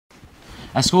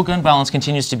As school gun violence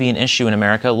continues to be an issue in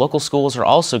America, local schools are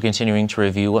also continuing to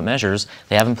review what measures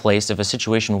they have in place if a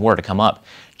situation were to come up.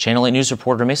 Channel 8 News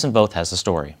reporter Mason Voth has the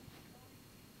story.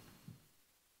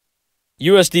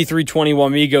 USD 320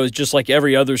 Wamego is just like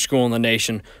every other school in the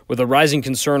nation, with a rising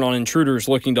concern on intruders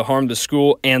looking to harm the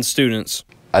school and students.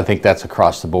 I think that's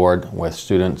across the board with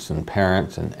students and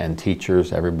parents and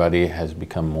teachers. Everybody has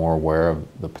become more aware of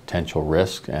the potential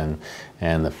risk and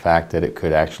the fact that it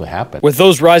could actually happen. With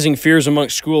those rising fears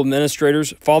amongst school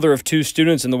administrators, father of 2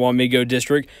 students in the Wamego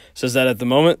district says that at the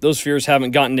moment those fears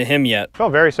haven't gotten to him yet. I feel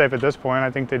very safe at this point. I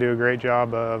think they do a great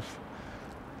job of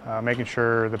making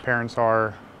sure the parents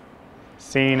are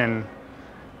seen and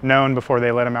known before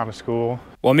they let them out of school.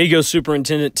 Wamego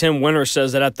Superintendent Tim Winter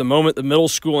says that at the moment the middle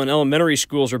school and elementary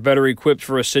schools are better equipped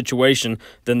for a situation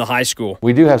than the high school.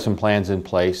 We do have some plans in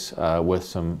place with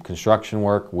some construction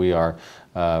work. We are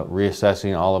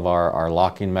reassessing all of our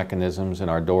locking mechanisms in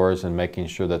our doors and making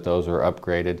sure that those are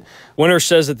upgraded. Winter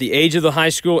says that the age of the high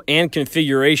school and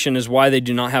configuration is why they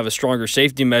do not have a stronger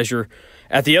safety measure.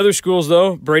 At the other schools,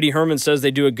 though, Brady Herman says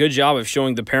they do a good job of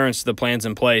showing the parents the plans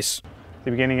in place. At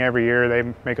the beginning of every year,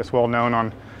 they make us well known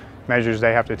on measures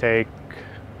they have to take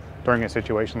during a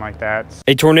situation like that.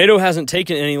 A tornado hasn't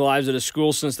taken any lives at a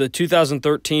school since the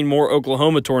 2013 Moore,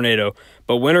 Oklahoma tornado,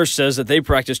 but Winter says that they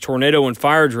practice tornado and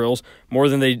fire drills more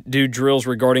than they do drills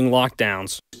regarding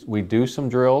lockdowns. We do some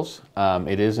drills.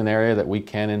 It is an area that we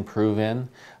can improve in.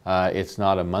 It's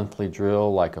not a monthly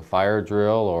drill like a fire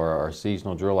drill or a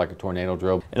seasonal drill like a tornado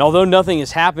drill. And although nothing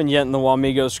has happened yet in the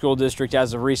Wamego School District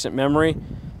as of recent memory,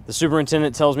 the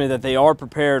superintendent tells me that they are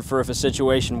prepared for if a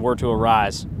situation were to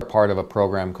arise. We're part of a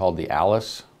program called the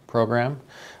ALICE program.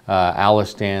 ALICE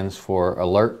stands for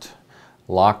Alert,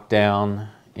 Lockdown,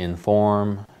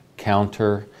 Inform,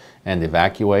 Counter, and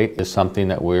Evacuate. It's something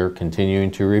that we're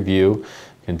continuing to review,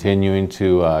 continuing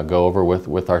to go over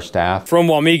with our staff. From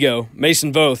Wamego,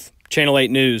 Mason Voth, Channel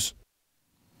 8 News.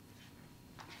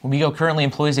 Wamego currently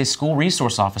employs a school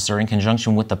resource officer in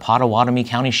conjunction with the Pottawatomie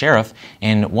County Sheriff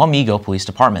and Wamego Police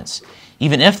Departments.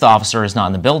 Even if the officer is not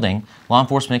in the building, law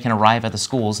enforcement can arrive at the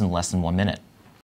schools in less than 1 minute.